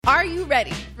Are you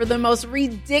ready for the most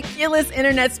ridiculous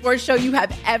internet sports show you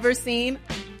have ever seen?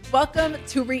 Welcome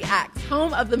to Reacts,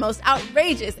 home of the most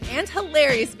outrageous and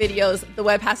hilarious videos the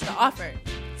web has to offer.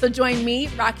 So join me,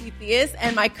 Rocky Theus,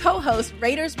 and my co-host,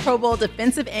 Raiders Pro Bowl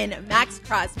defensive end Max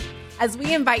Crosby, as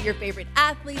we invite your favorite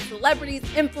athletes, celebrities,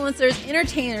 influencers,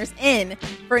 entertainers in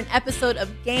for an episode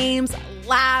of games,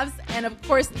 laughs, and of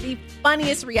course, the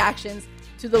funniest reactions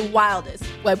to the wildest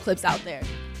web clips out there.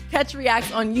 Catch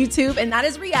Reacts on YouTube, and that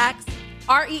is Reacts,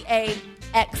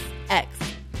 REAXX.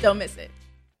 Don't miss it.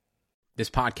 This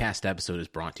podcast episode is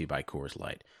brought to you by Coors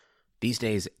Light. These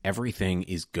days, everything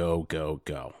is go, go,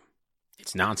 go.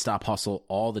 It's nonstop hustle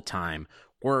all the time.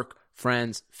 Work,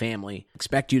 friends, family,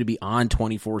 expect you to be on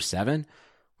 24/7.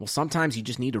 Well, sometimes you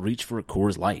just need to reach for a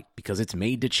Coors Light because it's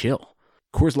made to chill.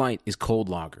 Coors Light is cold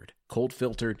lagered, cold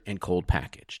filtered, and cold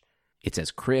packaged. It's as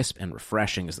crisp and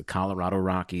refreshing as the Colorado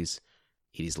Rockies.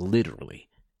 It is literally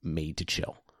made to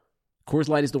chill. Coors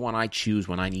Light is the one I choose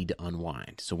when I need to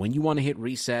unwind. So when you want to hit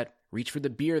reset, reach for the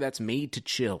beer that's made to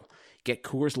chill. Get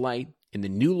Coors Light in the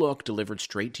new look delivered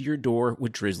straight to your door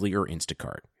with Drizzly or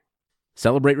Instacart.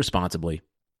 Celebrate responsibly.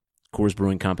 Coors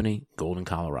Brewing Company, Golden,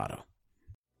 Colorado.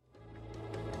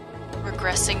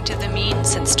 Regressing to the mean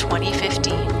since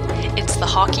 2015, it's the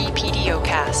Hockey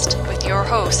PDOcast with your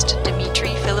host, Dmitry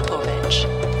Filipovich.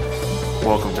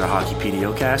 Welcome to the Hockey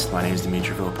PDOcast. My name is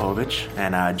Dmitry Filipovich,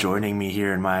 and joining me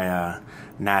here in my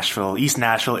East Nashville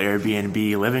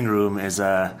Airbnb living room is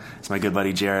my good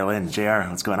buddy JR Lynn. JR,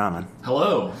 what's going on, man?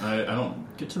 Hello. I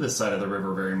don't get to this side of the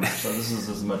river very much, so this is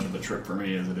as much of a trip for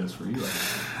me as it is for you.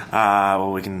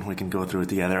 Well, we can go through it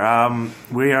together.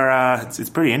 We are. It's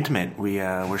pretty intimate.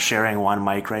 We're sharing one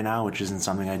mic right now, which isn't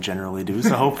something I generally do.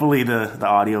 So hopefully the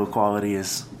audio quality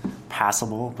is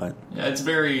passable. But yeah, it's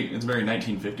very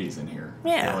 1950s in here.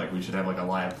 Yeah, I feel like we should have like a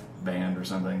live band or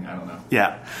something. I don't know.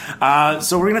 Yeah.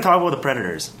 So we're going to talk about the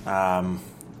Predators,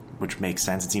 which makes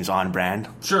sense. It seems on brand.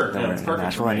 Sure. Yeah, it's perfect.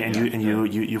 Nashville, and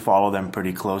you follow them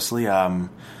pretty closely. I don't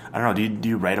know. Do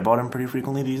you write about them pretty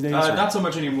frequently these days? Not so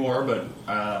much anymore, but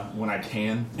when I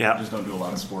can. Yeah. I just don't do a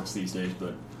lot of sports these days,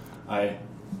 but I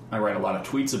write a lot of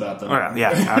tweets about them. Oh,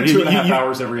 yeah. 2.5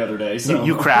 hours every other day. So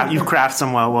you craft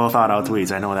some well thought out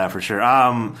tweets. I know that for sure.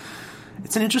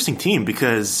 It's an interesting team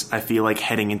because I feel like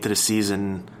heading into the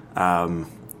season, the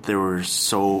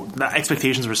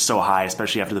expectations were so high,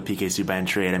 especially after the PK Subban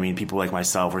trade. I mean, people like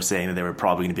myself were saying that they were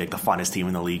probably going to be like the funnest team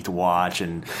in the league to watch,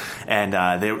 and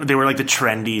they were like the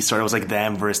trendy sort of. It was like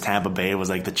them versus Tampa Bay. It was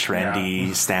like the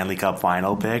trendy Stanley Cup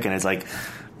final pick, and it's like.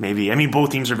 Maybe. I mean,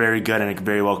 both teams are very good, and it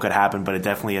very well could happen, but it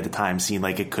definitely at the time seemed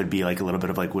like it could be like a little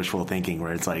bit of like wishful thinking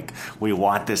where it's like, we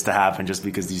want this to happen just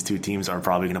because these two teams are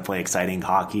probably going to play exciting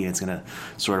hockey, and it's going to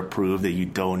sort of prove that you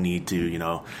don't need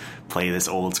to, play this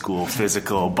old school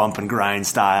physical bump and grind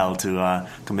style to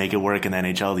make it work in the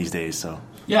NHL these days. So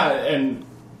yeah, and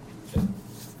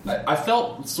I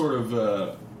felt sort of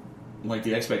like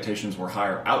the expectations were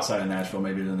higher outside of Nashville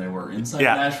maybe than they were inside of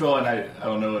Nashville, and I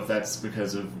don't know if that's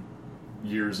because of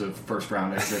years of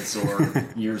first-round exits or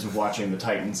years of watching the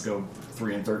Titans go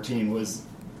 3-13 was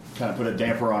kind of put a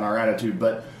damper on our attitude.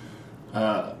 But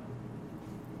I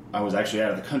was actually out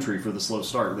of the country for the slow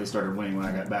start. They started winning when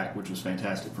I got back, which was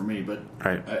fantastic for me. But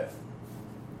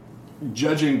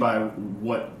judging by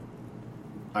what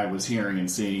I was hearing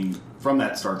and seeing from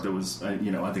that start, there was, I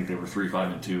think they were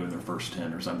 3-5-2 in their first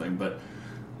 10 or something. But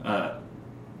there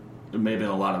may have been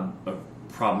a lot of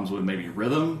problems with maybe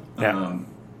rhythm. Yeah.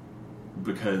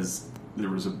 Because there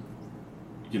was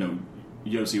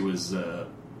Josi was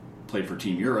played for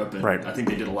Team Europe, and I think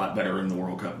they did a lot better in the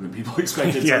World Cup than people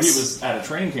expected. Yes. So he was at a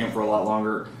training camp for a lot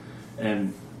longer,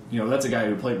 and that's a guy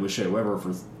who played with Shea Weber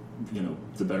for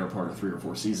the better part of 3 or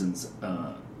 4 seasons,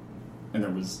 and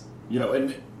there was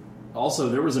and also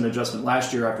there was an adjustment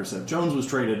last year after Seth Jones was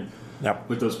traded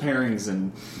with those pairings,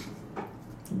 and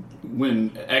when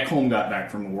Ekholm got back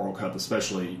from the World Cup,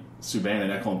 especially Subban and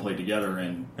Ekholm played together,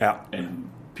 and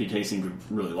PK seemed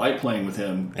to really like playing with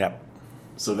him. Yep.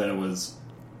 So then it was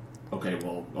okay.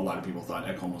 Well, a lot of people thought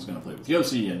Ekholm was going to play with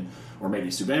Josi, or maybe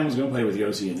Subban was going to play with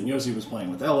Josi, and then Josi was playing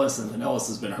with Ellis, and then Ellis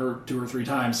has been hurt 2 or 3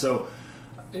 times. So,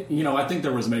 I think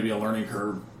there was maybe a learning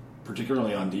curve,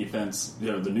 particularly on defense.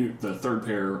 The third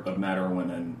pair of Matt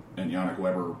Irwin and Yannick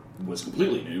Weber was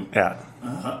completely new. Yeah.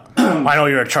 I know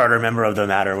you're a charter member of the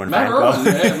Matt Irwin fan club.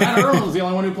 Matt Irwin was the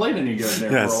only one who played any good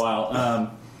there for a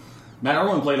while. Matt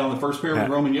Irwin played on the first pair with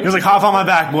Roman Josi. He was like, hop on my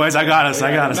back, boys. I got us.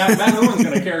 Matt Irwin's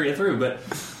going to carry you through. But,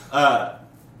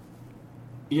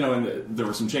 and there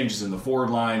were some changes in the forward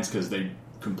lines because they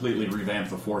completely revamped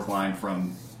the fourth line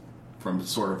from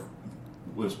sort of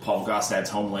was Paul Gostad's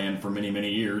homeland for many,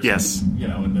 many years. Yes. And,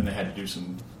 and then they had to do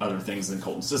some other things. Then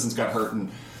Colton Sissons got hurt.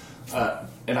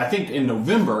 And I think in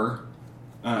November,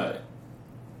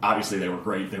 obviously they were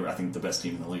great. They were, I think, the best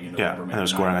team in the league in November. Yeah, and they were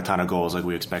scoring a ton of goals like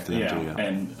we expected them to. Yeah.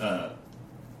 And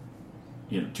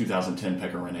 2010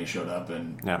 Pekka Rinne showed up,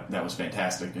 and that was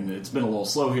fantastic. And it's been a little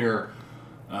slow here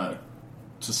to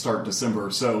start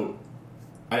December. So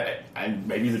I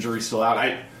maybe the jury's still out.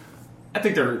 I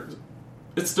think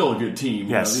it's still a good team.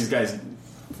 Yes. These guys,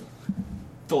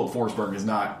 Philip Forsberg is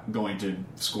not going to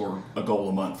score a goal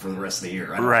a month for the rest of the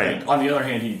year. I don't think. On the other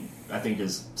hand, I think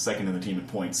is second in the team in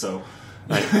points. So,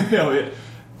 and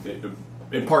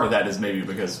part of that is maybe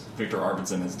because Victor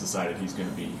Arvidsson has decided he's going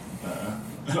to be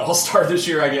an all-star this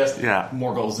year, I guess. Yeah.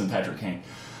 More goals than Patrick Kane.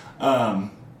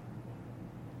 But,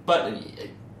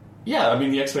 yeah, I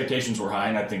mean, the expectations were high,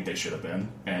 and I think they should have been.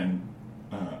 And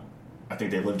I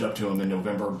think they lived up to them in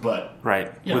November, but... Right.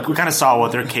 We kind of saw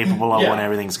what they're capable of when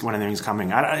everything's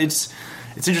coming. It's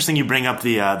interesting you bring up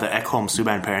the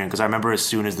Ekholm-Subban pairing, because I remember as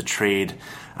soon as the trade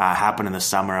happened in the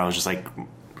summer, I was just like...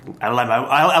 I let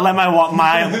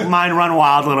my mind run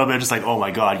wild a little bit, just like, oh my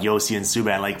god, Josi and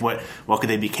Subban, like what could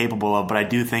they be capable of? But I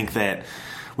do think that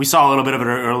we saw a little bit of it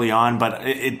early on, but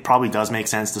it probably does make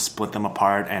sense to split them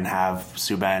apart and have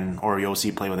Subban or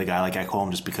Josi play with a guy like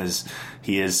Ekholm, just because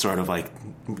he is sort of like,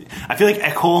 I feel like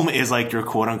Ekholm is like your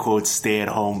quote unquote stay at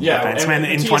home defenseman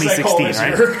in 2016,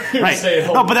 right? Right.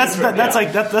 No, but that's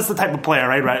the type of player,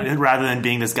 right? Rather than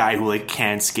being this guy who like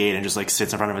can't skate and just like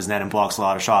sits in front of his net and blocks a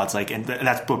lot of shots, like, and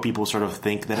that's what people sort of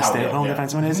think that a stay at home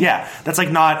defenseman is. Yeah, that's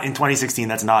like not in 2016.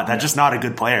 That's just not a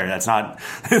good player. That's not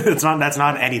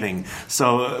anything.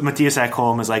 So Matthias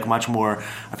Ekholm is like much more,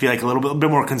 I feel like a little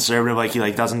bit more conservative. Like he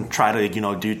like doesn't try to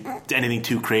do anything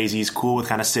too crazy. He's cool with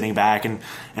kind of sitting back and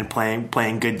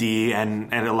playing good D,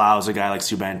 and it allows a guy like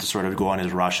Subban to sort of go on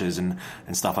his rushes and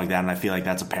stuff like that. And I feel like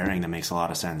that's a pairing that makes a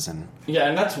lot of sense. And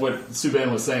that's what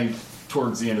Subban was saying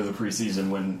towards the end of the preseason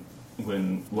when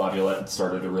Laviolette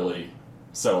started to really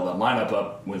settle that lineup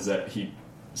up, was that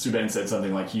Subban said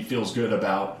something like he feels good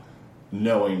about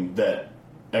knowing that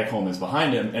Ekholm is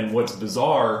behind him. And what's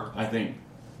bizarre, I think,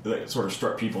 that sort of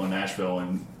struck people in Nashville,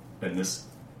 and this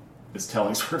is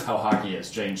telling sort of how hockey has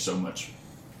changed so much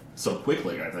so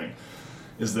quickly, I think,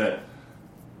 is that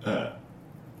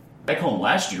Ekholm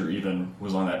last year even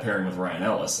was on that pairing with Ryan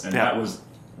Ellis, and that was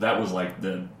like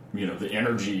the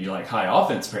energy, like high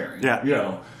offense pairing.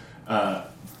 Because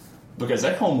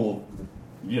Ekholm will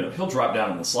he'll drop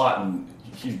down in the slot, and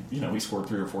he scored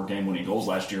 3 or 4 game-winning goals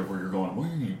last year where you're going, where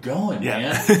are you going,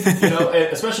 man?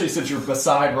 Especially since you're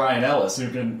beside Ryan Ellis,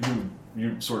 who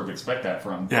you sort of expect that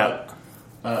from. But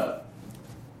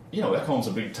Ekholm's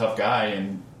a big, tough guy,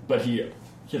 but he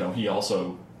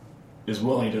also is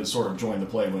willing to sort of join the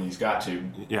play when he's got to.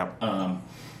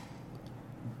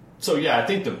 So I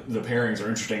think the pairings are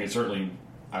interesting. It certainly,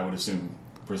 I would assume,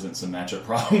 presents some matchup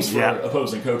problems for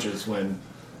opposing coaches when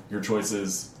your choice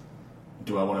is,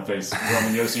 do I want to face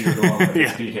Roman Josi or do I want to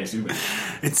face PK Subban?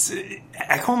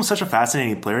 Ekholm's such a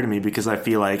fascinating player to me, because I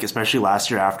feel like, especially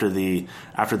last year after the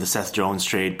Seth Jones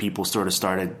trade, people sort of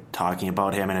started talking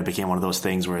about him, and it became one of those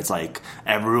things where it's like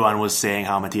everyone was saying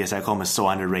how Matthias Ekholm is so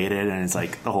underrated, and it's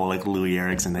like the whole like Louis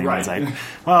Eriksson thing. Right. It's like,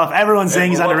 well, if everyone's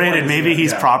saying he's underrated, maybe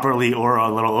he's properly or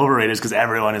a little overrated, because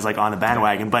everyone is like on the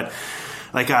bandwagon. But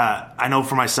like I know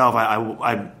for myself,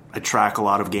 I track a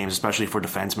lot of games, especially for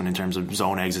defensemen, in terms of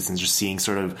zone exits and just seeing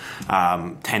sort of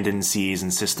tendencies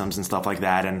and systems and stuff like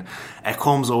that. And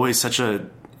Ekholm's always such a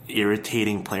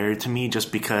irritating player to me,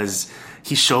 just because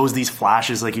he shows these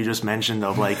flashes, like you just mentioned,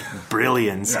 of like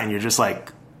brilliance, and you're just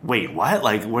like, wait, what?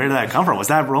 Like, where did that come from? Was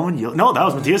that Roman? No, that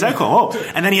was Matthias Ekholm.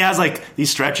 Oh, and then he has like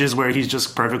these stretches where he's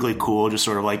just perfectly cool, just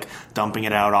sort of like dumping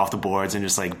it out off the boards and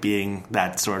just like being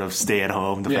that sort of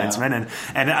stay-at-home defenseman.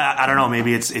 And I don't know,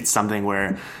 maybe it's something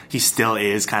where he still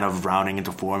is kind of rounding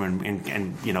into form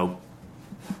and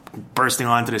bursting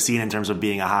onto the scene in terms of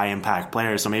being a high-impact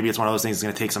player. So maybe it's one of those things that's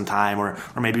going to take some time, or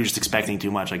maybe you're just expecting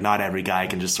too much. Like, not every guy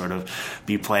can just sort of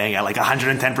be playing at like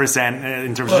 110%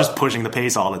 in terms of just pushing the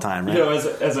pace all the time, right?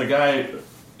 As a guy,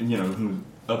 who's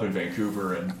up in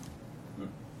Vancouver, and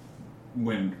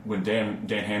when Dan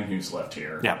Hamhuis left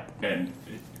here, and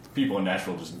people in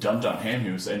Nashville just dumped on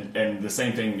Hamhuis, and the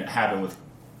same thing happened with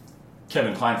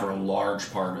Kevin Klein for a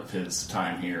large part of his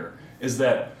time here, is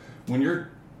that when you're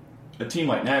a team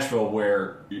like Nashville,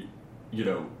 where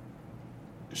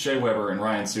Shea Weber and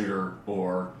Ryan Suter,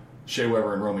 or Shea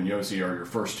Weber and Roman Josi are your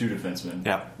first 2 defensemen.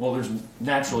 Well, there's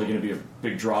naturally going to be a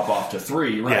big drop off to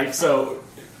 3, right? So,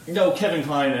 Kevin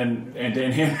Klein and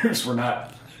Dan Hamhuis were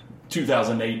not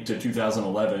 2008 to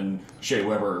 2011 Shea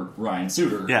Weber, Ryan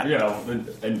Suter,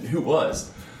 and who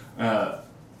was. But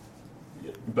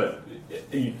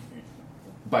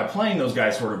by playing those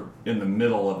guys sort of in the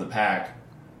middle of the pack,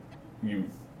 you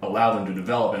allow them to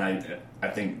develop, and I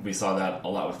think we saw that a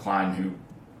lot with Klein, who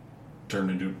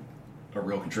turned into a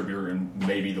real contributor and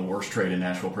maybe the worst trade in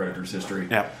Nashville Predators history.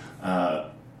 Yeah.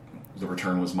 The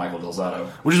return was Michael Del Zotto,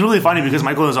 which is really funny because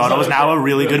Michael Del Zotto is now a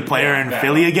really good player in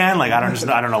Philly again. Like I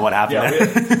don't know what happened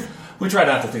there. We try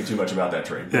not to think too much about that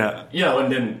trade. Yeah. And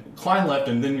then Klein left,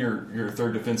 and then your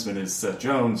third defenseman is Seth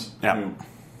Jones, who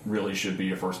really should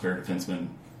be a first pair defenseman,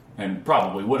 and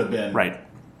probably would have been. Right.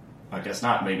 I guess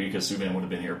not, maybe, because Subban would have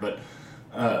been here. But,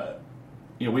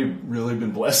 we've really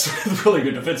been blessed with really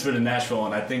good defensemen in Nashville,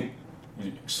 and I think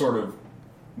sort of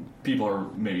people are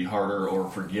maybe harder or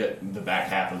forget the back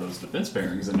half of those defense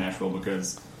pairings in Nashville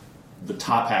because the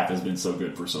top half has been so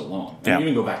good for so long. And you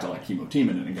even go back to like Kimmo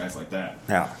Timonen and guys like that.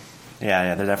 Yeah.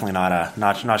 They're definitely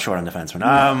not short on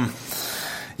defensemen.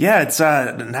 It's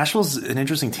Nashville's an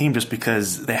interesting team just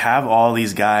because they have all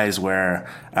these guys where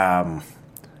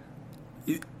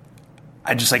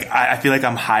I feel like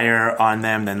I'm higher on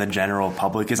them than the general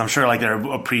public is. I'm sure like they're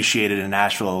appreciated in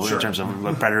Nashville in terms of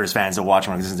Predators fans that watch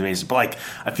on a consistent basis. But like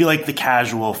I feel like the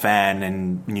casual fan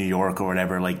in New York or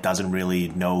whatever like doesn't really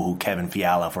know who Kevin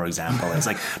Fiala, for example, is.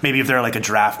 Like maybe if they're like a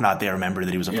draft nut, they remember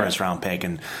that he was a first round pick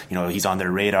and he's on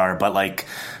their radar. But like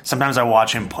sometimes I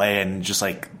watch him play and just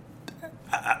like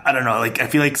I don't know. Like I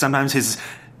feel like sometimes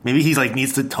maybe he's like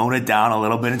needs to tone it down a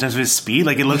little bit in terms of his speed.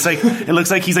 Like it looks like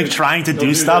he's like trying to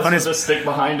do stuff on his a stick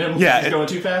behind him. Yeah, he's going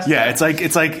too fast. Yeah, it's like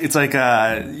he's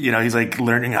like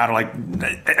learning how to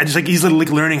he's like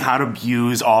learning how to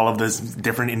use all of those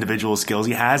different individual skills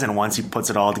he has, and once he puts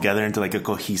it all together into like a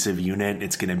cohesive unit,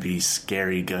 it's gonna be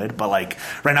scary good. But like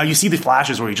right now, you see the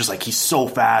flashes where he's so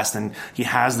fast and he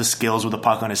has the skills with the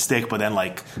puck on his stick, but then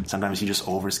like sometimes he just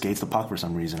overskates the puck for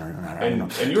some reason. I don't know.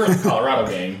 And you were in the Colorado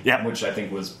game, which I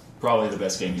think was probably the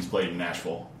best game he's played in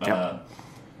Nashville. Yep.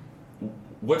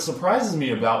 What surprises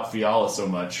me about Fiala so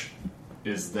much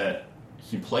is that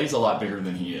he plays a lot bigger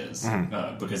than he is,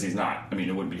 because he's not. I mean,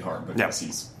 it wouldn't be hard because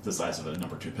he's the size of a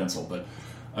number 2 pencil. But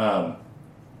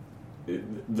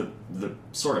the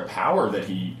sort of power that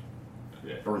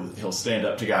he'll stand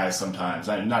up to guys sometimes.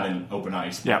 Not in open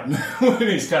ice, but when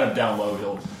he's kind of down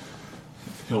low,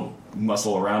 he'll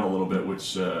muscle around a little bit,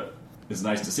 which is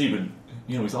nice to see. But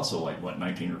he's also like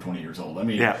 19 or 20 years old. I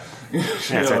mean, it's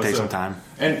gonna take some time.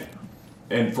 And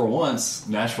for once,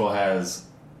 Nashville has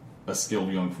a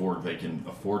skilled young forward they can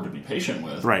afford to be patient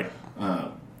with, right?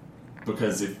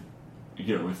 Because if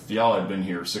Fiala had been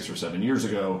here 6 or 7 years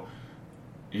ago,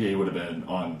 he would have been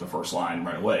on the first line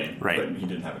right away. Right. But he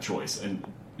didn't have a choice. And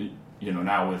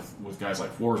now with guys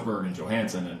like Forsberg and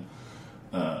Johansson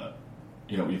and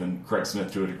even Craig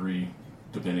Smith to a degree,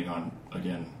 depending on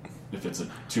again. If it's a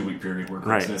 2-week period where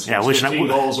Craig Smith scores 15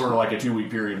 goals or like a 2-week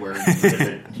period where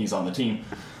he's on the team,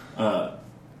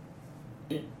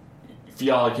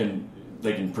 Fiala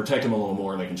they can protect him a little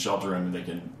more, they can shelter him, and they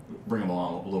can bring him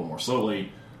along a little more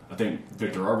slowly. I think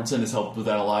Victor Arvidsson has helped with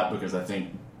that a lot because I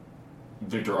think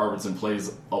Victor Arvidsson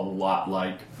plays a lot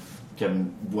like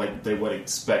they would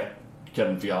expect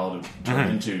Kevin Fiala to turn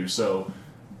into. So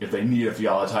if they need a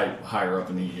Fiala type higher up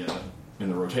in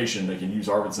the rotation, they can use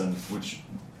Arvidsson, which.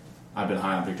 I've been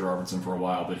high on Victor Arvidsson for a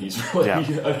while, but he's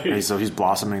really... So he's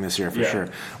blossoming this year for sure.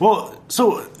 Well,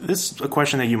 so this is a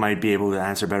question that you might be able to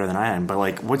answer better than I am, but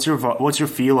like, what's your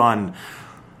feel on...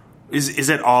 Is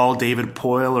it all David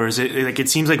Poile, or is it... Like, it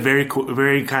seems like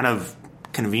very kind of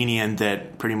convenient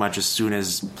that pretty much as soon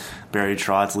as Barry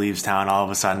Trotz leaves town, all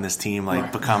of a sudden this team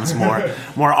becomes more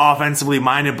offensively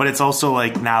minded, but it's also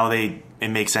like now it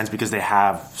makes sense because they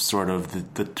have sort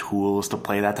of the tools to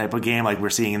play that type of game. Like we're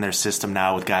seeing in their system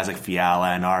now with guys like Fiala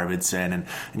and Arvidsson, and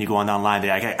you go on down the line, they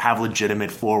have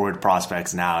legitimate forward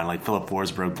prospects now, and like Philip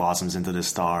Forsberg blossoms into the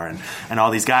star, and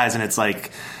all these guys, and it's like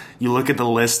you look at the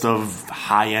list of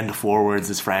high end forwards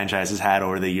this franchise has had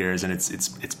over the years, and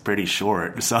it's pretty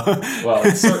short. So well,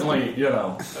 it's certainly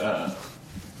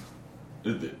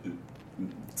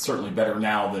certainly better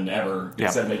now than ever,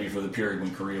 except maybe for the period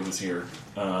when Korea was here.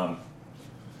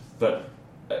 But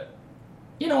I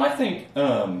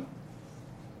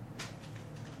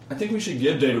think we should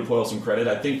give David Poile some credit.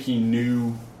 I think he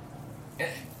knew,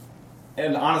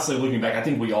 and honestly, looking back, I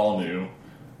think we all knew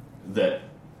that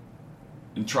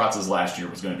Trotz's last year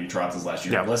was going to be Trotz's last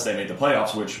year, unless they made the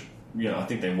playoffs, which I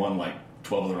think they won like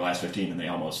 12 of their last 15, and they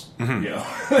almost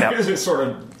it just sort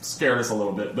of scared us a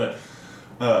little bit. But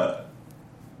I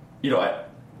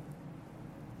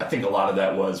think a lot of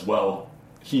that was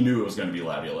he knew it was going to be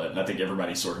Laviolette, and I think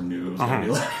everybody sort of knew it was going to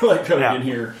be Laviolette coming in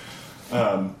here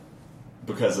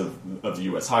because of the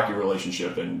U.S. hockey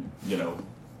relationship. And,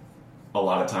 a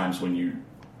lot of times when you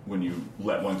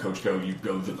let one coach go, you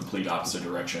go the complete opposite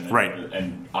direction. And, right.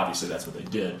 And obviously that's what they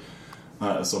did.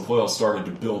 So Poile started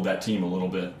to build that team a little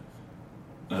bit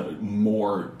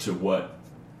more to what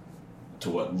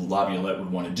Laviolette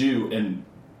would want to do. And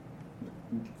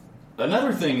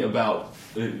another thing about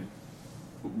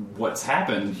what's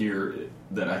happened here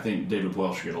that I think David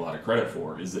Poile should get a lot of credit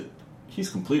for is that he's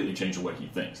completely changed the way he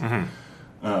thinks.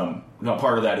 Now,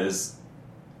 part of that is,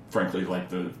 frankly, like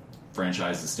the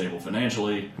franchise is stable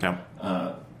financially. Yep.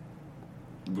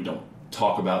 We don't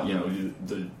talk about,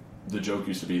 the joke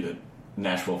used to be that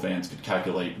Nashville fans could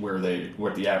calculate where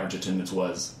the average attendance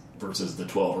was versus the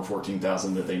 12 or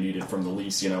 14,000 that they needed from the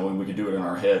lease, and we could do it in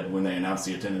our head when they announced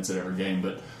the attendance at every game.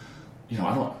 But,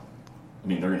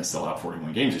 they're going to sell out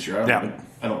 41 games this year.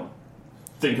 I don't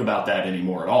think about that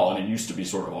anymore at all, and it used to be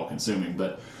sort of all-consuming.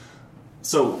 But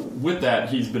so with that,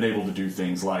 he's been able to do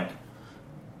things like,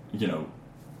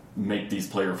 make these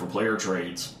player-for-player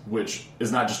trades, which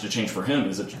is not just a change for him,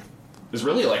 is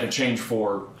really like a change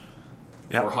for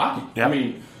hockey.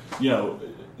 Yep.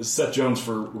 Seth Jones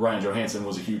for Ryan Johansson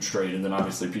was a huge trade, and then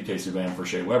obviously P.K. Subban for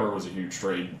Shea Weber was a huge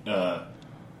trade. And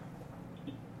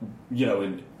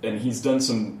he's done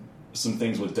some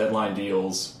things with deadline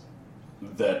deals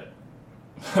that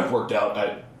have worked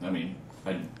out.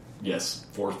 Yes,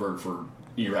 Forsberg for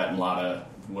Erat and Lada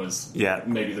was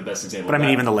maybe the best example. But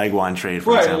even the Legwand trade,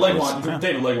 for example. Legwand,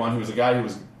 David Legwand, who was a guy who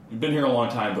was been here a long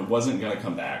time but wasn't going to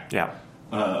come back. Yeah.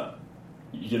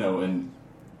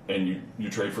 And you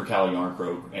trade for Calle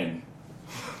Yarncroke and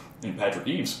Patrick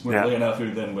Eaves, weirdly enough,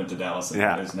 who then went to Dallas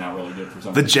and is now really good for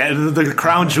something. The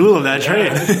crown jewel of that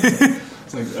trade.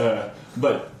 It's like,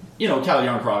 but Calle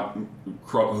Yarncroke.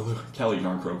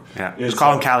 Yeah, just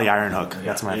call him Calle Ironhook.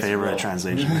 That's my favorite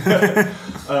translation.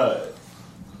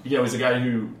 He's a guy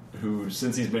who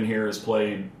since he's been here has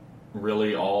played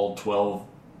really all 12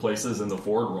 places in the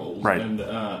forward roles, right? And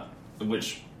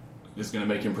which is going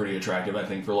to make him pretty attractive, I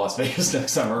think, for Las Vegas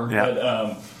next summer.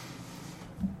 Yeah.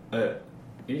 But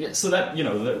so that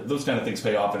those kind of things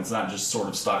pay off, and it's not just sort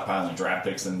of stockpiling draft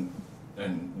picks and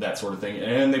that sort of thing.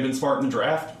 And they've been smart in the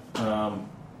draft.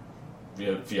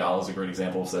 Fiala is a great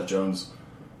example. Seth Jones.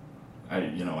 I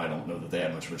don't know that they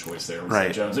had much of a choice there with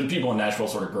Seth Jones. And people in Nashville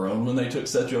sort of groaned when they took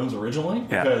Seth Jones originally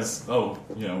because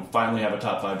finally have a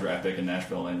top 5 draft pick in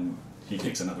Nashville and he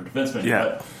takes another defenseman.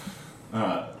 Yeah.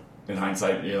 But in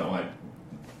hindsight,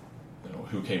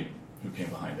 who came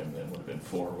behind him then would have been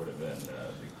 4, would have been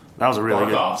that was a really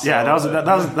good.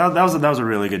 Barkov, that was a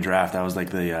really good draft. That was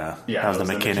like the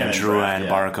McKinnon, Drouin,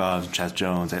 Barkov, Chess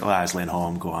Jones, Elias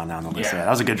Lindholm, go on down the list. Yeah, that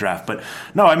was a good draft. But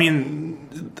no, I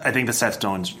think the Seth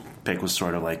Jones pick was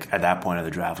sort of like at that point of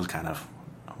the draft was kind of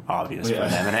obvious for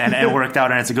them, and it worked out.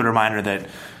 And it's a good reminder that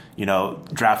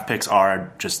draft picks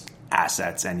are just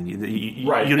assets, and you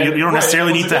don't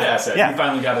necessarily need to. Asset. Yeah, you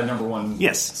finally got a number 1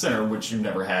 yes. center, which you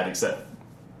never had except.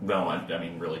 Well,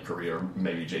 really Korea or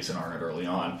maybe Jason Arnott early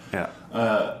on. Yeah.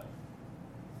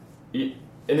 And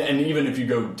even if you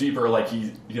go deeper, like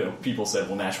people said,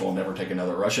 well, Nashville will never take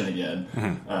another Russian again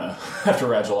after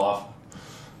Radulov.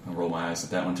 I'll roll my eyes at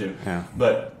that one too. Yeah.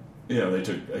 But they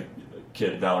took a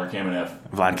kid, Vlad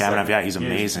Kamenev. He's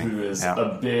amazing. Who is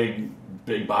a big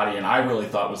body, and I really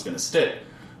thought was going to stick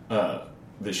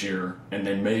this year. And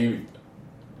then maybe,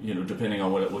 depending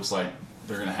on what it looks like,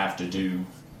 they're going to have to do.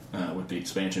 With the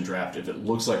expansion draft, if it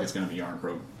looks like it's going to be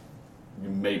Yarncroke, you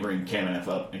may bring Kamenev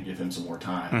up and give him some more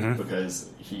time because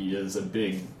he is a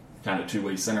big kind of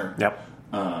two-way center. Yep.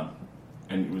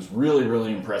 And he was really,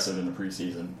 really impressive in the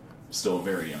preseason. Still a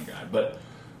very young guy, but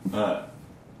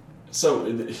so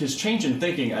his change in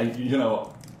thinking, I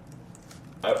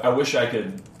wish I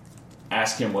could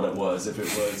ask him what it was. If it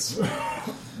was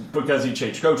because he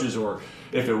changed coaches, or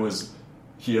if it was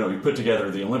he put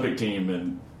together the Olympic team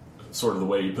and sort of the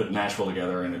way he put Nashville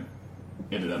together and it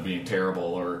ended up being terrible,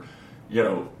 or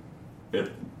if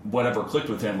whatever clicked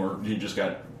with him, or he just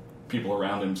got people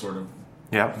around him sort of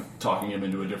talking him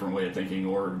into a different way of thinking,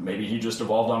 or maybe he just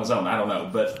evolved on his own. I don't know,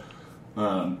 but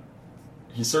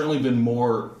he's certainly been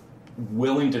more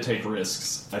willing to take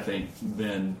risks, I think,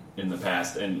 than in the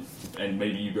past. And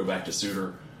maybe you go back to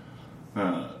Suter,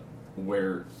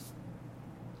 where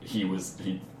he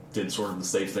did sort of the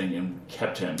safe thing and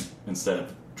kept him instead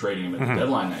of trading him at the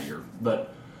deadline that year.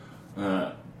 But,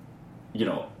 I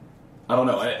don't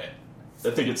know. I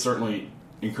think it's certainly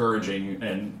encouraging,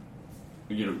 and,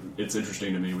 it's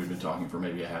interesting to me. We've been talking for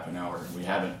maybe a half an hour, and we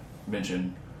haven't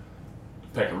mentioned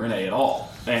Pekka Rinne at all.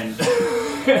 And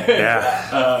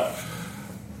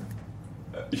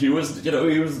he was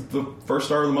the first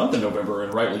star of the month in November,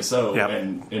 and rightly so. Yep.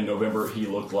 And in November, he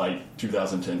looked like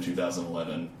 2010,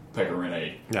 2011 Pekka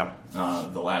Rinne. Yeah.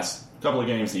 The last couple of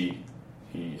games, he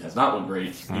has not looked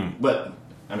great. But,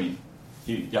 I mean,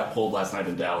 he got pulled last night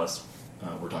in Dallas.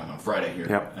 We're talking on Friday here.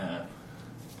 Yep.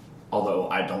 Although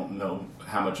I don't know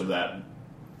how much of that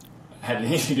had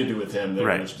anything to do with him. They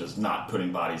was just not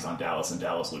putting bodies on Dallas, and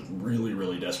Dallas looked really,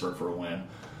 really desperate for a win.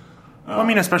 Well, I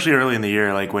mean, especially early in the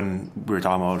year, like when we were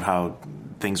talking about how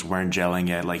things weren't gelling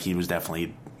yet, like he was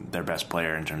definitely their best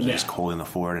player in terms of just holding the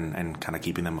fort and kind of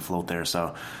keeping them afloat there.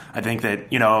 So I think that,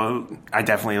 I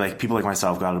definitely, like, people like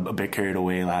myself got a bit carried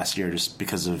away last year just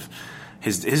because of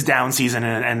his down season,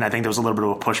 and I think there was a little bit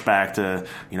of a pushback to,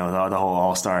 the whole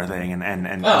All-Star thing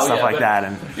and stuff like that.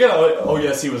 And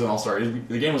yes, he was an All-Star.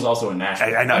 The game was also in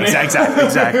Nashville. I know,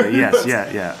 exactly. Yes,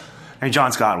 yeah. And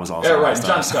John Scott was also right.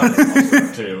 John Scott was an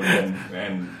All-Star too.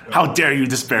 And how dare you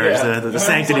disparage the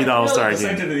sanctity of the All-Star game? The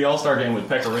sanctity of the All-Star game with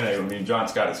Pekka Rinne. I mean, John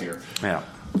Scott is here. Yeah,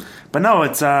 but no,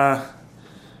 the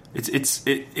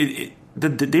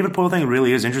David Poile thing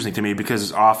really is interesting to me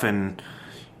because often,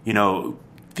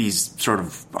 these sort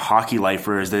of hockey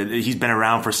lifers that he's been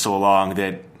around for so long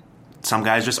that some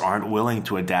guys just aren't willing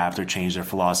to adapt or change their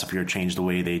philosophy or change the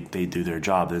way they do their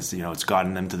job. It's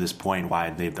gotten them to this point why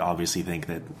they obviously think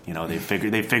that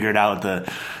they figured out the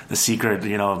secret,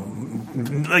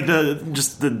 like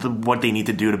what they need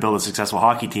to do to build a successful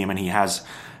hockey team, and he has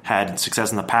had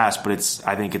success in the past. But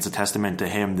I think it's a testament to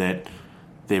him that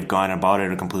they've gone about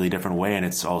it a completely different way, and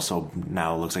it's also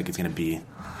now looks like it's going to be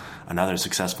another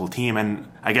successful team. And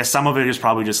I guess some of it is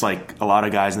probably just like a lot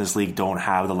of guys in this league don't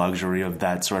have the luxury of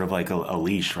that sort of like a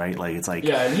leash, right? Like it's like,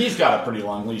 yeah, and he's got a pretty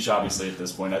long leash obviously at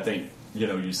this point. I think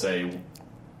you say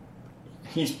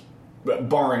he's,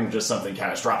 barring just something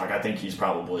catastrophic, I think he's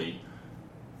probably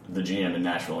the GM in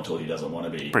Nashville until he doesn't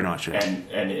want to be. Pretty much, yeah.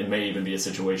 And it may even be a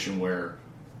situation where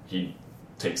he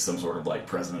takes some sort of like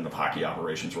president of hockey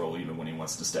operations role even when he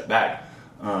wants to step back.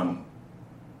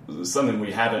 Something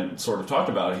we haven't sort of talked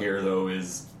about here, though,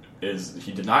 is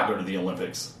he did not go to the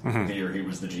Olympics the year he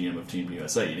was the GM of Team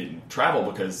USA. He didn't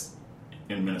travel because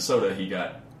in Minnesota he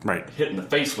got hit in the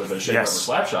face with a shake rubber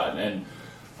slap shot, and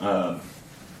I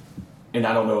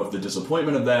don't know if the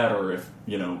disappointment of that or if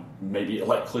maybe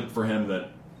it clicked for him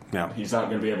that he's not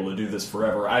going to be able to do this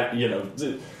forever. I'm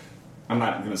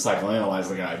not going to psychoanalyze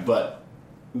the guy, but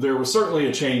there was certainly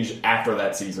a change after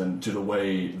that season to the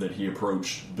way that he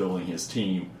approached building his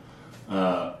team.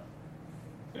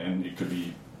 And it could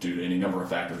be due to any number of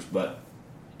factors, but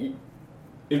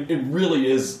it really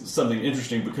is something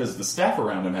interesting because the staff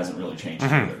around him hasn't really changed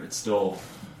either. It's still,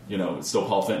 it's still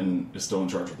Paul Fenton is still in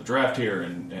charge of the draft here,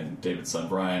 and David's son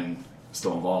Brian is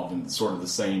still involved in sort of the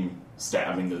same staff.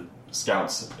 I mean, the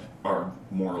scouts are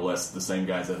more or less the same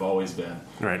guys they've always been.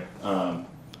 Right.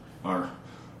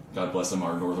 God bless him,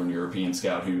 our Northern European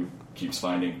scout who keeps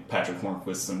finding Patrick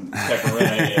Hornquist and Pekka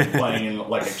Rinne and playing in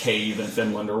like a cave in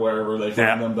Finland or wherever they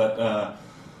find them. But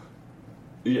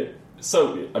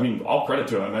so I mean, all credit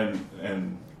to him,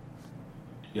 and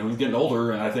he's getting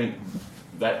older, and I think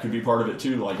that could be part of it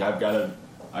too. Like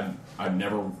I've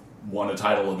never won a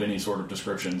title of any sort of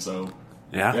description, so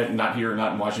not here,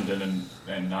 not in Washington,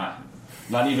 and not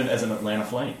even as an Atlanta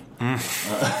Flame.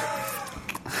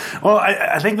 Well,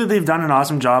 I think that they've done an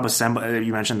awesome job assembling.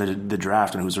 You mentioned the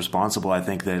draft and who's responsible. I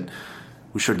think that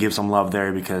we should give some love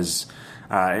there because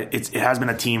it has been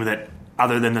a team that,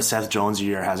 other than the Seth Jones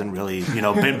year, hasn't really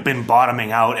been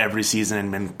bottoming out every season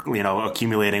and been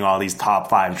accumulating all these top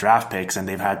 5 draft picks, and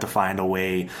they've had to find a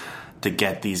way to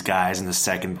get these guys in the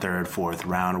second, third, fourth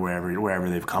round, wherever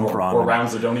they've come from, or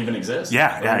rounds that don't even exist.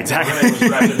 Yeah, exactly. Rinne was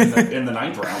drafted in the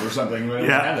 9th round or something. We don't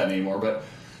have that anymore, but.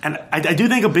 And I do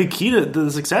think a big key to the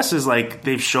success is like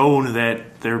they've shown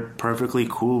that they're perfectly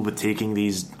cool with taking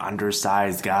these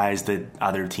undersized guys that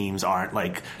other teams aren't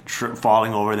like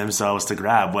falling over themselves to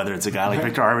grab. Whether it's a guy like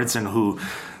Victor Arvidsson who,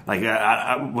 like,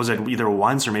 was it either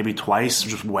once or maybe twice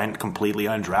just went completely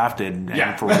undrafted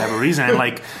and for whatever reason. And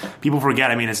like people forget.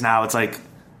 I mean, it's like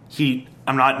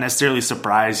I'm not necessarily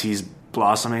surprised he's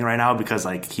blossoming right now because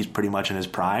like he's pretty much in his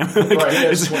prime. Right, he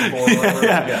is 24 or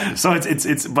whatever. So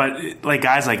it's but like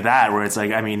guys like that where it's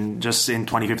like, I mean, just in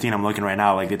 2015 I'm looking right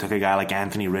now, like they took a guy like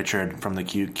Anthony Richard from the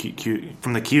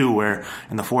Q where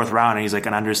in the 4th round, and he's like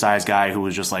an undersized guy who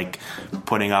was just like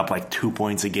putting up like 2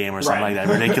 points a game or something like that.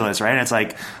 Ridiculous, right? And it's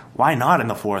like, why not in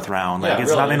the 4th round? Like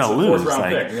it's nothing to lose.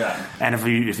 Like, and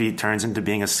if he turns into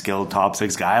being a skilled top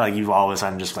 6 guy, like you've all of a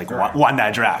sudden just like won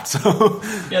that draft. So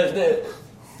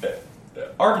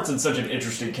Arvidsson's such an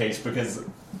interesting case because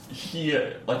he,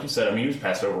 like you said, I mean, he was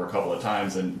passed over a couple of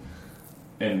times, and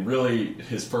really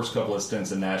his first couple of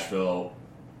stints in Nashville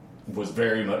was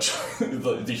very much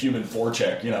the human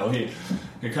forecheck. You know, he'd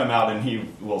come out and he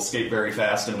will skate very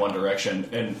fast in one direction,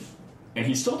 and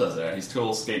he still does that. He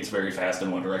still skates very fast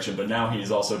in one direction, but now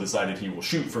he's also decided he will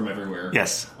shoot from everywhere.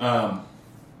 Yes.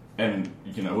 And,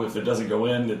 you know, if it doesn't go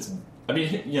in,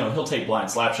 he'll take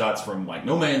blind slap shots from, like,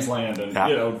 no man's land and,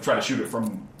 try to shoot it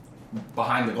from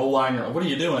behind the goal line. What are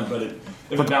you doing? But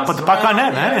if it bounces the puck on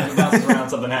net, man. If it bounces around,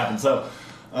 something happens. So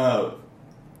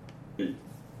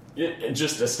it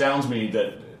just astounds me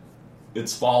that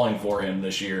it's falling for him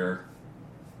this year.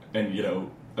 And, you know,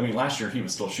 I mean, last year he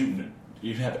was still shooting it.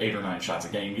 You'd have 8 or 9 shots a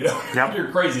game, you know. Yep.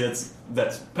 You're crazy.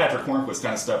 That's Patrick Hornquist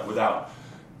kind of stuff without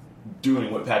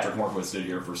doing what Patrick Hornquist did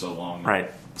here for so long. Right.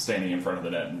 Standing in front of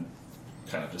the net and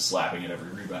kind of just slapping at every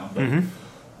rebound.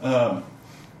 But,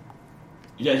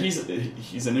 he's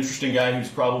an interesting guy who's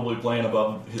probably playing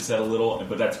above his head a little,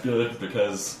 but that's good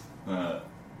because kind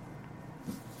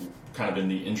of in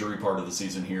the injury part of the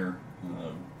season here,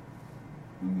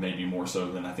 maybe more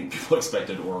so than I think people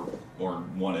expected or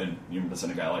wanted. You're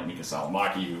missing a guy like Mika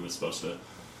Salamaki, who was supposed to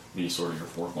be sort of your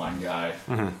fourth line guy.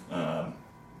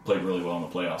 Played really well in the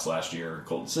playoffs last year.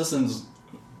 Colton Sissons,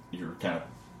 you're kind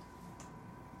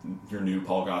of your new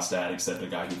Paul Gostad, except a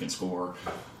guy who can score.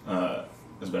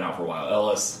 Has been out for a while.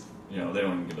 Ellis, you know, they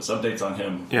don't even give us updates on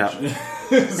him. Yeah.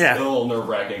 It's a little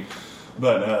nerve-wracking.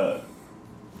 But,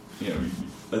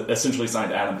 essentially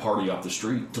signed Adam Party off the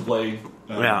street to play.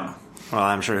 Well,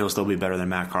 I'm sure he'll still be better than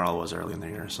Matt Carl was early in the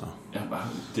year. So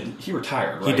he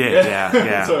retired, right? He did,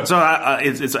 yeah. So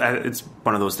it's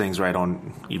one of those things where I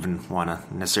don't even want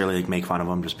to necessarily make fun of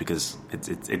him just because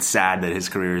it's sad that his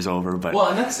career is over. But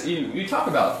and that's you talk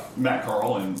about Matt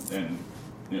Carl and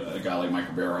a guy like Mike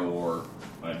Ribeiro or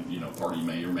Party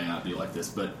may or may not be like this,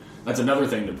 but that's another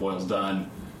thing that Poyle's done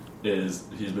is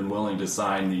he's been willing to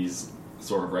sign these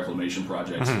sort of reclamation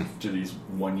projects to these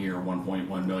 1 year,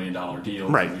 $1.1 million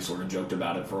deals. Right. And we sort of joked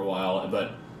about it for a while,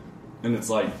 and it's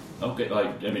like, okay,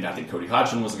 I think Cody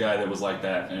Hodgson was the guy that was like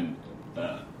that, and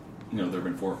there have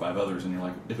been 4 or 5 others, and you're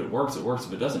like, if it works, it works.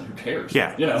 If it doesn't, who cares?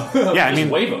 Yeah.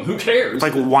 Just wave them. Who cares? It's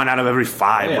like 1 out of every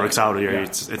 5 works out here. Yeah.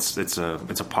 It's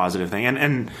a positive thing,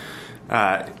 and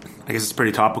I guess it's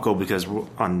pretty topical because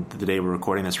on the day we're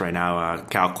recording this right now,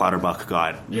 Cal Clutterbuck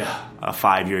got a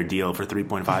 5-year deal for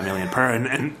 $3.5 million per,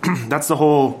 and that's the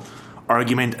whole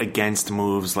argument against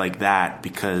moves like that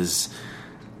because,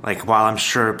 like, while I'm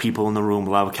sure people in the room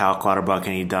love Cal Clutterbuck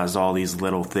and he does all these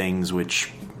little things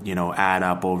which add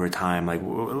up over time,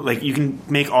 like you can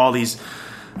make all these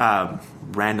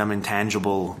random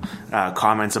intangible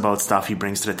comments about stuff he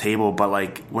brings to the table, but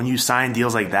like when you sign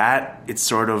deals like that, it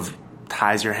sort of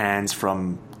ties your hands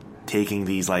from taking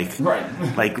these like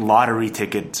lottery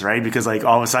tickets, right? Because like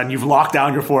all of a sudden you've locked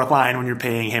down your fourth line when you're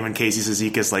paying him and Casey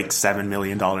Cizikas like $7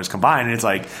 million combined, and it's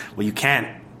like, well, you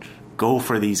can't go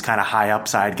for these kind of high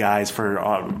upside guys for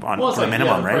the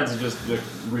minimum, right? It's just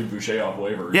Reed Boucher off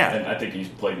waivers. Yeah, and I think he's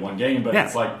played 1 game, but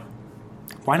it's like,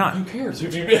 why not? Who cares?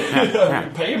 If you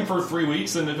pay him for 3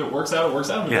 weeks, and if it works out, it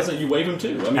works out. If it doesn't, you waive him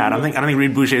too. I mean, I don't think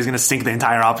Reed Boucher is going to sink the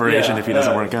entire operation if he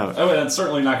doesn't work out. I mean, it's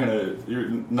certainly not going to. You're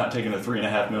not taking a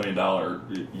 $3.5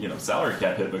 million salary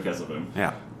cap hit because of him.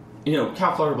 Yeah.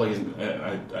 Cal Clutterbuck.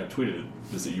 I tweeted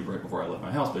this at you right before I left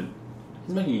my house, but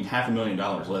he's making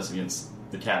 $500,000 less against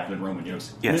the cap than Roman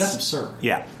Josi. Yes. I mean, that's absurd.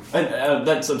 Yeah. And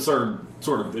that's absurd,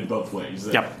 sort of in both ways.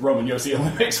 That Roman Josi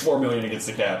only makes $4 million against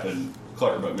the cap, and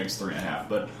Clutterbuck makes $3.5.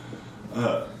 But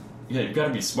you've got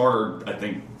to be smarter, I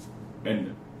think,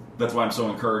 and that's why I'm so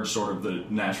encouraged. Sort of the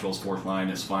Nashville's fourth line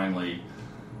is finally,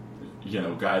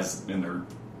 guys in their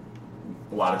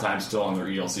a lot of times still on their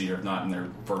ELC or not in their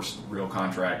first real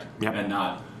contract, and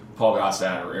not Paul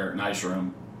Gostad or Eric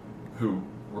Nystrom, who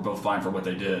were both fine for what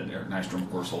they did. Eric Nystrom, of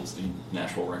course, holds the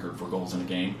Nashville record for goals in a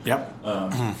game.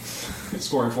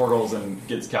 Scoring 4 goals and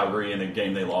gets Calgary in a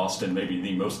game they lost, and maybe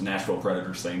the most Nashville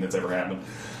Predators thing that's ever happened.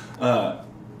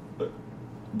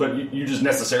 But you just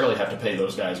necessarily have to pay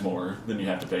those guys more than you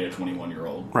have to pay a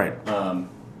 21-year-old. Right. And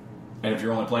if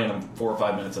you're only playing them 4 or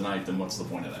 5 minutes a night, then what's the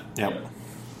point of that? Yep.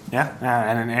 Yeah,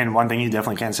 and one thing you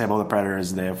definitely can't say about the Predators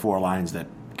is they have 4 lines that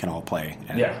can all play.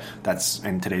 And that's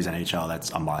in today's NHL,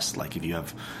 that's a must. Like if you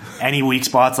have any weak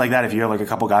spots like that, if you have like a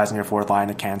couple guys in your fourth line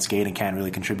that can't skate and can't really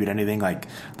contribute anything, like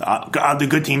the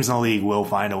good teams in the league will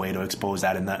find a way to expose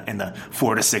that in the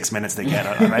 4 to 6 minutes they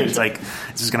get. Right? It's like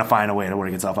it's just going to find a way to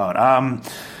work itself out.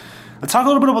 Let's talk a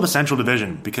little bit about the Central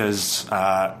Division because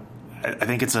I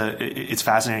think it's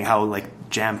fascinating how like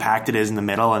jam packed it is in the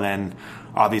middle, and then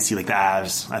obviously like the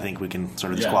Avs, I think we can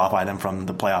sort of disqualify them from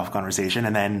the playoff conversation,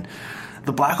 and then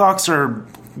the Blackhawks are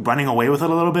running away with it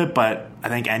a little bit, but I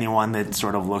think anyone that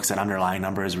sort of looks at underlying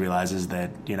numbers realizes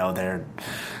that, they're,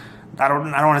 I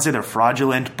don't want to say they're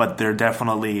fraudulent, but they're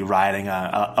definitely riding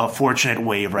a fortunate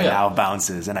wave right now of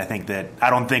bounces. And I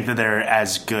don't think that they're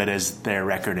as good as their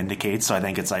record indicates. So I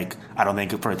think it's like, I don't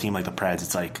think for a team like the Preds,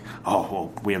 it's like, oh,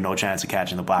 well, we have no chance of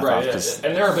catching the Blackhawks. Right,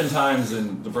 and there have been times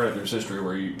in the Predators' history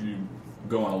where you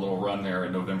go on a little run there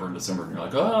in November and December, and you're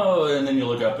like, oh, and then you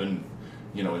look up and,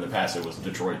 in the past it was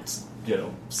Detroit's,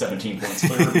 17 points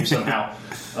clear of you somehow,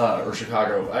 or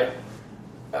Chicago.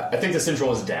 I think the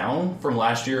Central is down from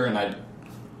last year, and I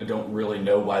don't really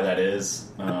know why that is.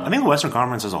 I think the Western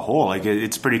Conference as a whole, like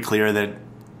it's pretty clear that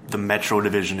the Metro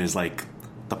Division is like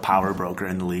the power broker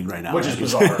in the league right now, which is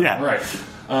bizarre. Yeah, right.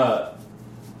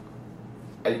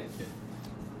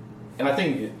 I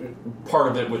think part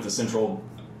of it with the Central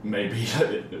may be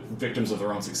victims of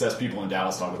their own success. People in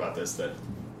Dallas talk about this, that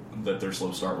their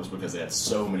slow start was because they had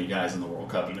so many guys in the World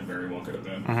Cup, and it very well could have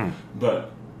been. Mm-hmm.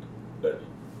 But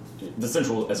the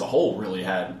Central as a whole really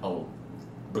had,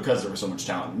 because there was so much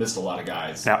talent, missed a lot of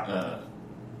guys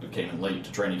who came in late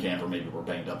to training camp or maybe were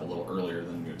banged up a little earlier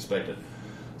than you expected.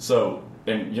 So,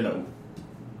 and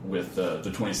with the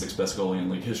 26th best goalie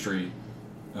in league history,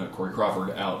 Corey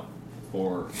Crawford, out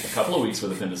for a couple of weeks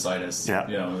with appendicitis.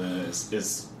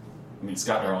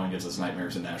 Scott Darling gives us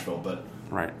nightmares in Nashville, but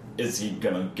is he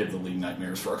going to give the league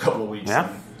nightmares for a couple of weeks? Yeah.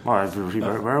 Well,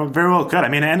 very well could. I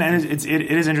mean, and it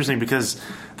is interesting because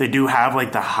they do have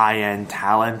like the high end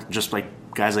talent. Just like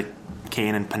guys like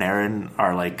Kane and Panarin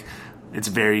are like, it's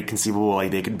very conceivable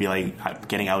like they could be like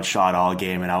getting outshot all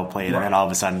game and outplayed, and then all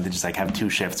of a sudden they just like have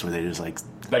two shifts where they just like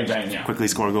bang, quickly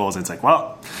score goals. And it's like,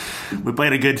 well, we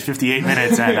played a good 58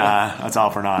 minutes and that's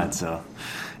all for naught. So.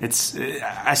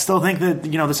 I still think that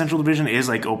the Central Division is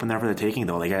like open there for the taking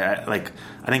though. I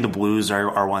think the Blues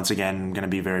are once again going to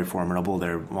be very formidable.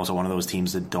 They're also one of those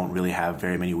teams that don't really have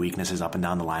very many weaknesses up and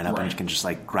down the lineup, and you can just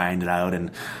like grind it out.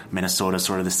 And Minnesota's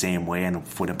sort of the same way, and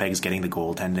Winnipeg's getting the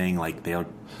goaltending. Like their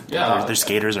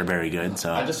skaters are very good.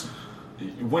 So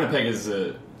Winnipeg is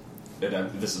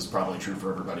this is probably true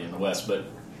for everybody in the West, but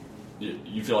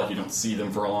you feel like you don't see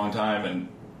them for a long time, and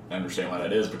I understand why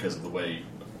that is because of the way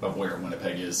of where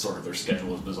Winnipeg is. Sort of their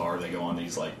schedule is bizarre. They go on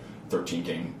these like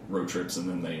 13-game road trips, and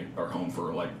then they are home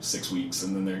for like 6 weeks,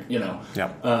 and then they're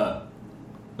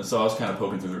so I was kind of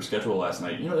poking through their schedule last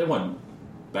night. They won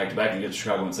back-to-back against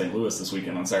Chicago and St. Louis this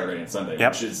weekend on Saturday and Sunday,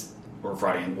 which is, or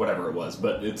Friday and whatever it was.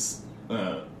 But it's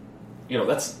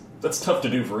that's tough to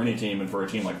do for any team, and for a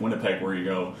team like Winnipeg where you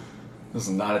go, this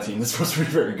is not a team that's supposed to be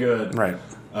very good. Right.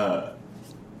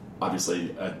 Obviously,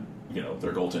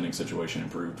 their goaltending situation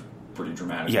improved pretty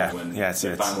dramatically when they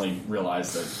finally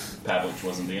realized that Pavlich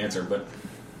wasn't the answer. But,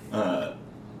 I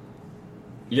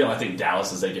think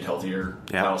Dallas, as they get healthier,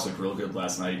 Dallas looked real good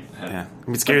last night.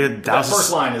 It's scary that Dallas... That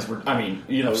first line is, when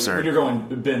you're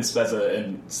going Ben Spezza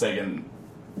and Sagan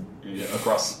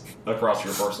across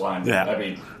your first line, I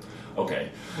mean... Okay.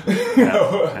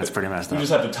 That's pretty messed up. You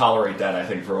just have to tolerate that, I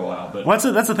think, for a while. But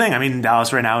that's the thing. I mean,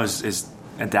 Dallas right now is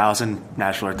and Dallas and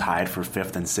Nashville are tied for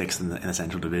 5th and 6th in the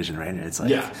Central Division, right? And it's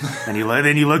like, and you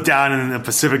look down in the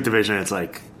Pacific Division, it's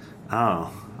like,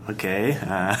 oh, okay.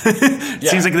 It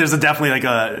seems like there's definitely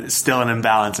like still an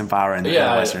imbalance in power in the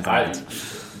Western Conference.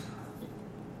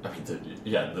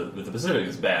 The Pacific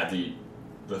is bad.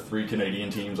 The 3 Canadian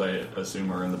teams, I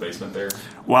assume, are in the basement there.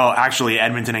 Well, actually,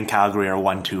 Edmonton and Calgary are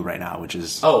 1-2 right now, which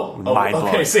is mind-blowing.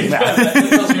 Okay, see, that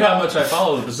tells you how much I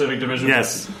follow the Pacific Division.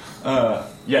 Yes.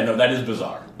 That is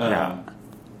bizarre.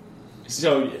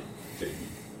 So,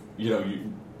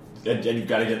 you've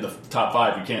got to get the top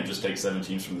 5. You can't just take 7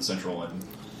 teams from the Central and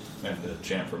the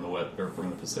champ from the West or from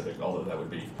the Pacific. Although that would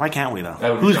be, why can't we though?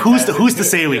 Who's to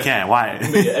say we can't? Why?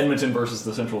 Edmonton versus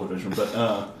the Central Division,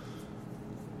 but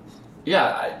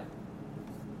I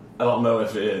don't know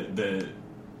if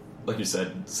like you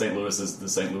said, St. Louis is the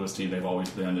St. Louis team they've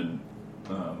always been, and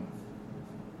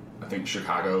I think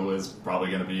Chicago is probably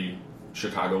going to be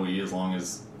Chicago-y as long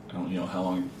as I don't know how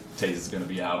long Taze is going to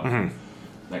be out,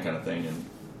 that kind of thing. And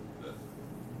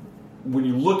when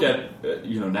you look at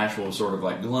Nashville is sort of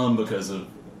like glum because of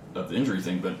the injury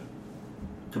thing, but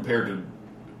compared to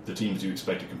the teams you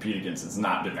expect to compete against, it's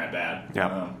not been that bad.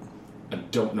 Yeah. I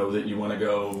don't know that you want to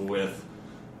go with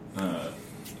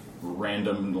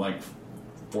random like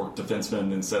fourth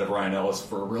defenseman instead of Ryan Ellis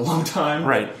for a real long time.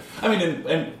 Right. I mean,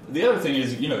 and the other thing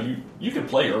is, you could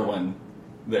play Irwin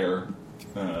there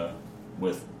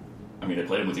with. I mean, they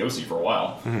played him with Yossi for a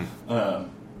while. Mm-hmm.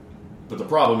 But the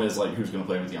problem is, like, who's going to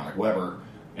play with Yannick Weber?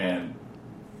 And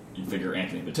you figure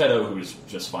Anthony Bitetto, who's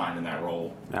just fine in that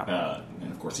role. Yeah.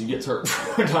 And, of course, he gets hurt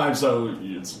for a time, so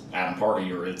it's Adam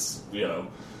Party or it's,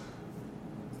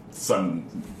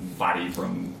 somebody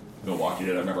from Milwaukee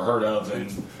that I've never heard of.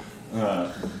 And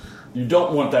you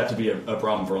don't want that to be a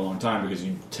problem for a long time because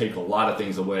you take a lot of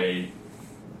things away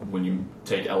when you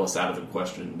take Ellis out of the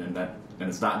question. And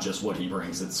it's not just what he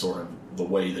brings, it's sort of the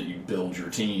way that you build your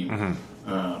team.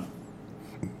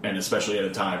 And especially at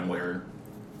a time where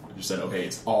you said, okay,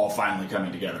 it's all finally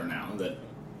coming together now, that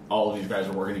all of these guys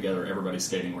are working together, everybody's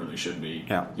skating where they should be.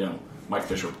 Yeah. Mike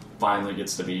Fisher finally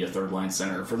gets to be a third-line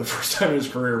center for the first time in his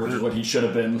career, which is what he should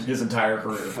have been his entire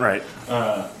career. Right.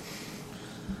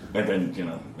 And then,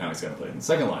 now he's got to play in the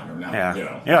second line. Or now,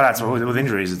 Yeah, that's what, with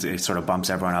injuries, it sort of bumps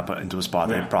everyone up into a spot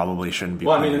they probably shouldn't be.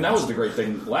 Well, I mean, and that was the great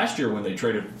thing. Last year when they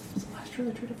traded... Was it last year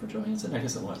they traded for Johansson? I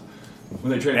guess it was.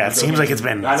 When they traded it seems like it's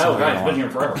been... I know, right, it's been here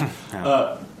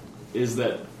forever. Is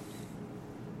that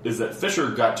Fisher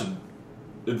got to...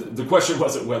 The question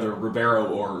wasn't whether Ribeiro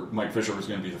or Mike Fisher was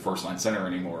going to be the first-line center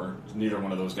anymore. Neither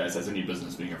one of those guys has any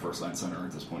business being a first-line center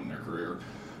at this point in their career.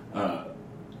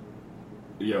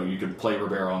 You could play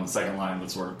Ribeiro on the second line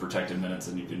with sort of protected minutes,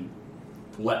 and you can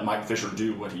let Mike Fisher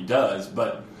do what he does,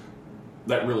 but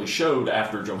that really showed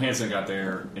after Johansson got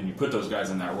there, and you put those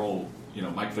guys in that role.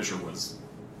 Mike Fisher was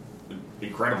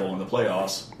incredible in the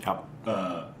playoffs. Yep.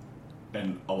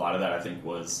 And a lot of that, I think,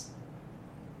 was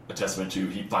a testament to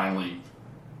he finally...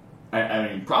 I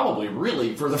mean, probably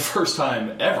really for the first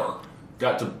time ever,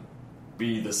 got to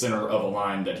be the center of a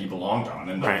line that he belonged on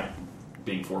and not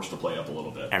being forced to play up a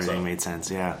little bit. Everything made sense,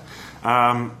 yeah.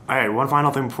 All right, one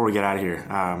final thing before we get out of here.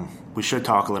 We should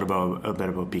talk a bit about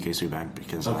PK Subban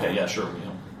because... Okay, yeah, sure. We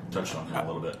touched on him a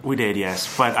little bit. We did,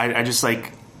 yes. But I just, I'm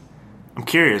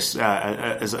curious,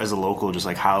 as a local, just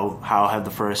how have the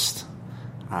first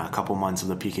couple months of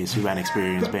the PK Subban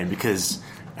experience been? Because...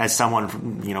 as someone,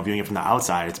 viewing it from the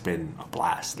outside, it's been a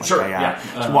blast. Just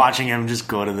watching him just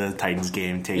go to the Titans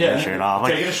game, taking his shirt off.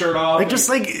 Taking his shirt off. It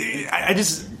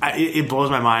blows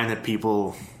my mind that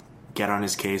people get on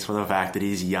his case for the fact that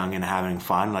he's young and having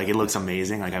fun. It looks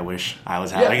amazing. I wish I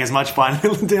was having as much fun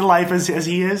in life as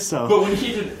he is. So, but when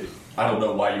he did, I don't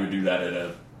know why you would do that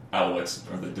at Alouettes,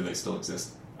 or do they still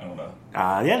exist? I don't know.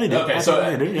 Yeah, they do. Okay,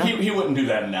 so they do, he wouldn't do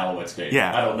that in Alouette's case.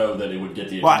 Yeah. I don't know that it would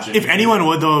get the attention. Well, if anyone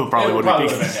would, though, probably would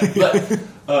have been him.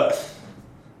 But,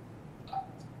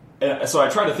 so I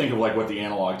try to think of what the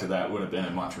analog to that would have been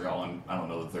in Montreal, and I don't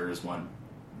know that there is one,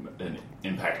 an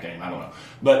impact game. I don't know.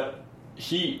 But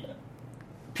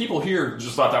people here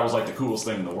just thought that was the coolest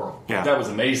thing in the world. Yeah. That was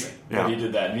amazing that Yeah. he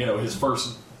did that. And, his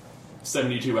first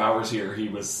 72 hours here, he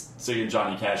was singing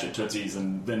Johnny Cash at Tootsie's,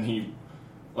 and then he...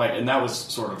 and that was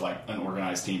sort of an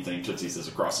organized team thing. Tootsie's is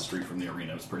across the street from the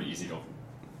arena. It was pretty easy to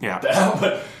down.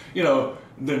 But,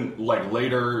 then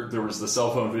later there was the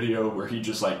cell phone video where he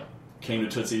just came to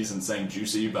Tootsie's and sang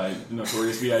Juicy by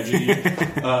Notorious B.I.G.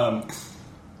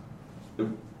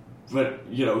 But,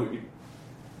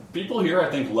 people here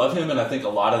I think love him, and I think a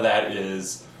lot of that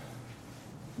is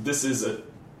this is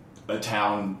a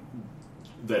town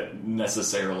that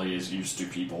necessarily is used to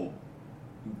people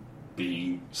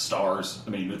being stars. I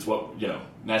mean, it's what,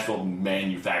 Nashville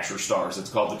manufactures stars.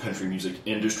 It's called the country music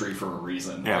industry for a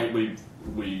reason, right?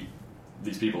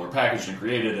 These people are packaged and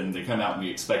created, and they come out and we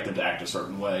expect them to act a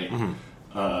certain way.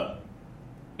 Mm-hmm.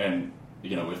 And,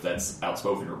 if that's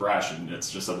outspoken or brash, and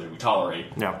it's just something we tolerate.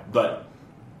 Yeah. But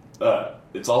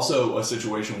it's also a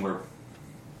situation where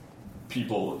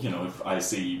people, if I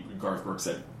see Garth Brooks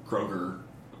at Kroger,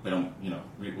 we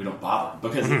don't bother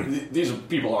because these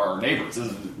people are our neighbors.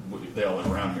 They all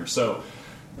live around here, so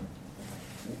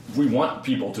we want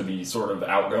people to be sort of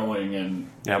outgoing and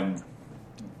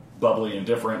bubbly and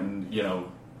different. And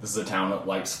this is a town that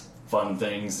likes fun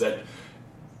things. That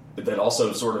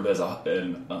also sort of as a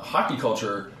hockey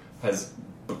culture has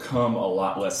become a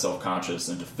lot less self-conscious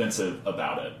and defensive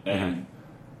about it. And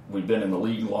we've been in the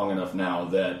league long enough now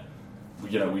that.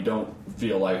 We don't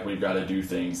feel like we've got to do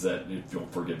things that, if you'll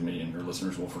forgive me and your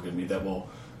listeners will forgive me, that will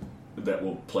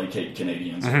placate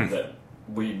Canadians. That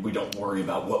we don't worry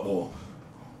about what will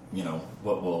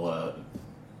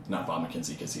not Bob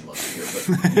McKenzie because he loves it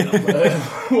here, but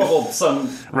what will some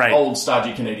old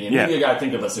stodgy Canadian media guy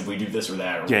think of us if we do this or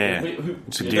that? Or it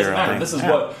doesn't matter. This is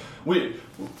what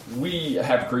we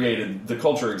have created. The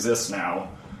culture exists now,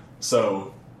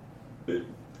 so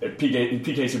PK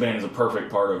Subban is a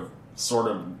perfect part of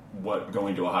sort of what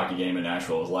going to a hockey game in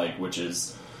Nashville is like, which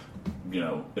is,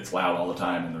 it's loud all the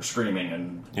time and they're screaming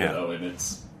and, and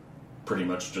it's pretty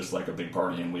much just like a big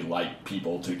party, and we like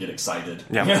people to get excited.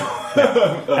 Yeah.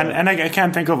 And I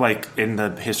can't think of in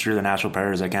the history of the Nashville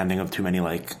Predators, I can't think of too many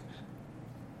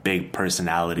big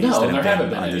personalities that have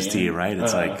been on this team, right?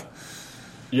 It's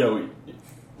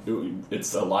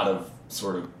it's a lot of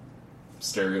sort of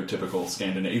stereotypical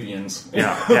Scandinavians.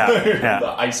 Yeah.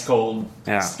 The ice cold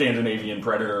Scandinavian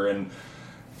predator, and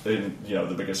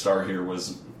the biggest star here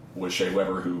was Shea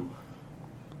Weber, who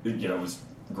was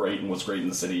great and was great in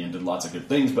the city and did lots of good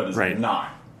things, but is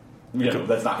not. He's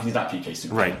not PK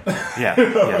Subban. Right. Yeah.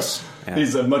 Yes. Yeah.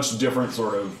 He's a much different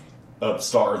sort of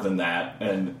star than that,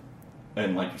 and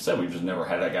like you said, we've just never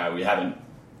had that guy. We haven't,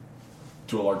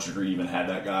 to a large degree, even had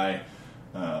that guy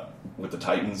with the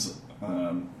Titans.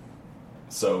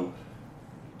 So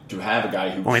to have a guy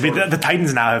who maybe the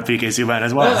Titans now have PK Subban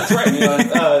as well. Yeah,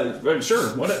 that's right. Sure.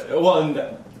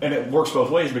 And it works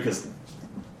both ways because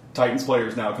Titans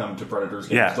players now come to Predators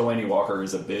games. Yeah. Delaney Walker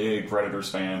is a big Predators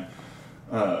fan.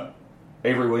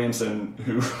 Avery Williamson,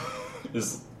 who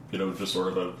is just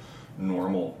sort of a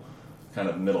normal kind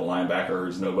of middle linebacker,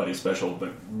 is nobody special,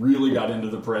 but really got into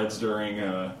the Preds during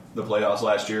the playoffs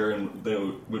last year, and they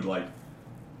would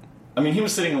he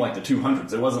was sitting in like the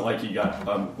 200s. It wasn't like he got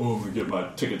I'm gonna get my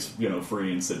tickets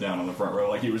free and sit down on the front row.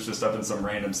 Like he was just up in some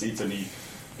random seats, and they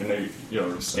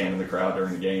stand in the crowd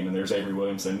during the game, and there's Avery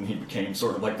Williamson, and he became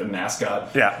sort of like the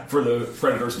mascot for the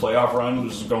Predators playoff run,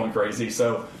 which was going crazy.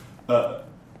 So to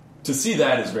see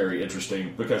that is very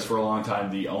interesting, because for a long time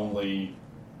the only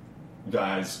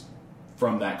guys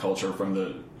from that culture, from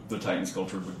the Titans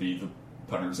culture, would be the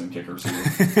punters and kickers who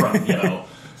are from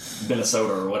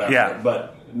Minnesota or whatever. Yeah.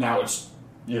 But now it's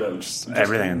just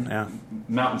everything. Yeah.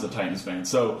 Mountains of Titans fans.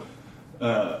 So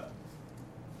I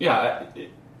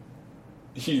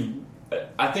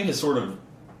think it's sort of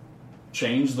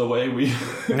changed the way we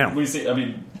see. I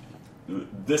mean,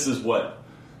 this is what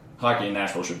hockey in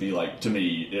Nashville should be like, to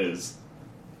me, is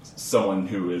someone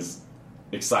who is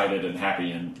excited and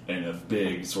happy and a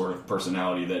big sort of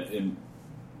personality that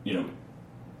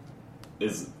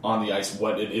is on the ice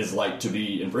what it is like to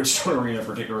be in Bridgestone Arena,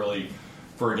 particularly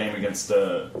for a game against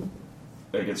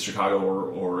Chicago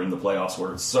or in the playoffs,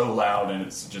 where it's so loud and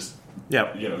it's just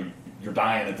you're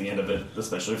dying at the end of it,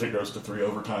 especially if it goes to 3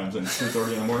 overtimes and it's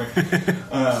 2:30 in the morning.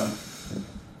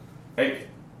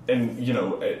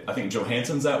 I think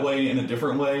Johansson's that way in a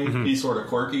different way. Mm-hmm. He's sort of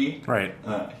quirky. Right.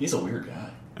 He's a weird guy.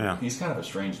 Yeah. He's kind of a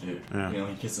strange dude. Yeah.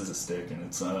 He kisses a stick, and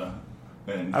it's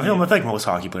And I feel like most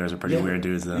hockey players are pretty weird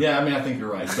dudes, though. Yeah, I mean, I think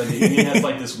you're right. But he has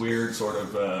like this weird sort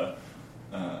of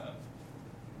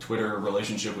Twitter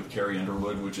relationship with Carrie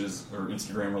Underwood, or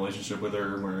Instagram relationship with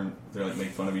her, where they like make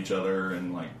fun of each other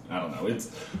and like I don't know.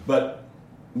 But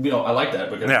I like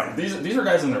that because these are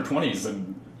guys in their 20s,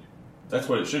 and that's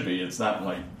what it should be. It's not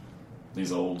like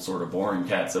these old sort of boring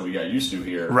cats that we got used to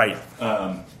here. Right.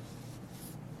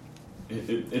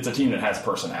 It's a team that has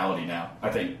personality now, I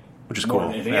think. Which is more cool.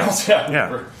 Than anything else.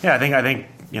 Yeah. I think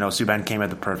Subban came at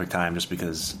the perfect time just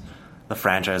because the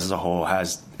franchise as a whole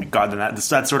has gotten that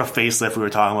sort of facelift we were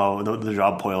talking about. The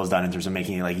job Poyle's done in terms of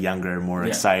making it like younger, more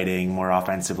exciting, more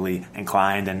offensively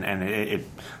inclined, and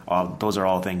those are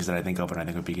all things that I think of when I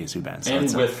think of PK Subban. So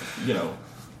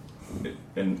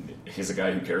and he's a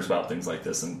guy who cares about things like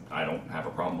this, and I don't have a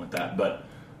problem with that. But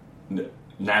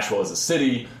Nashville as a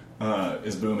city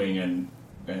is booming,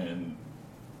 and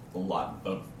a lot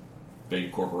of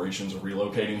big corporations are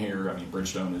relocating here. I mean,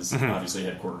 Bridgestone is obviously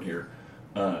headquartered here,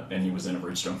 and he was in a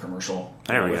Bridgestone commercial.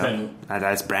 There we go.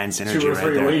 That's brand synergy 2 or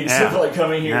 3 right weeks there. of like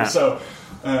coming here. Yeah. So,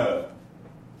 and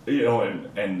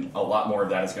a lot more of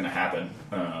that is going to happen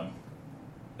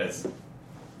as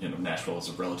Nashville is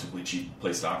a relatively cheap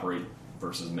place to operate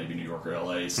versus maybe New York or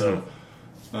LA. So,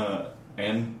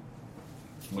 and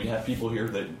we have people here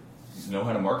that know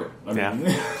how to market. I mean,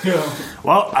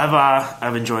 Well,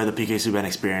 I've enjoyed the PK Subban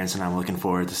experience, and I'm looking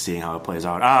forward to seeing how it plays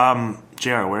out.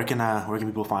 JR, where can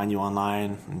people find you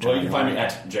online? Well, you can find me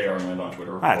at JRland on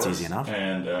Twitter. That's easy enough.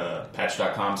 And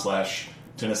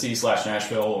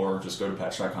patch.com/Tennessee/Nashville, or just go to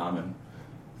patch.com and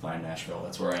find Nashville.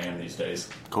 That's where I am these days.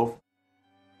 Cool.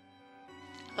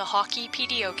 The Hockey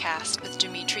PDOcast with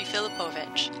Dimitri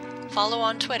Filipovic. Follow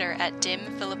on Twitter at Dim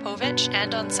Filipovic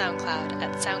and on SoundCloud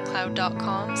at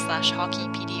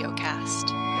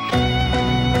soundcloud.com/hockeypdocast.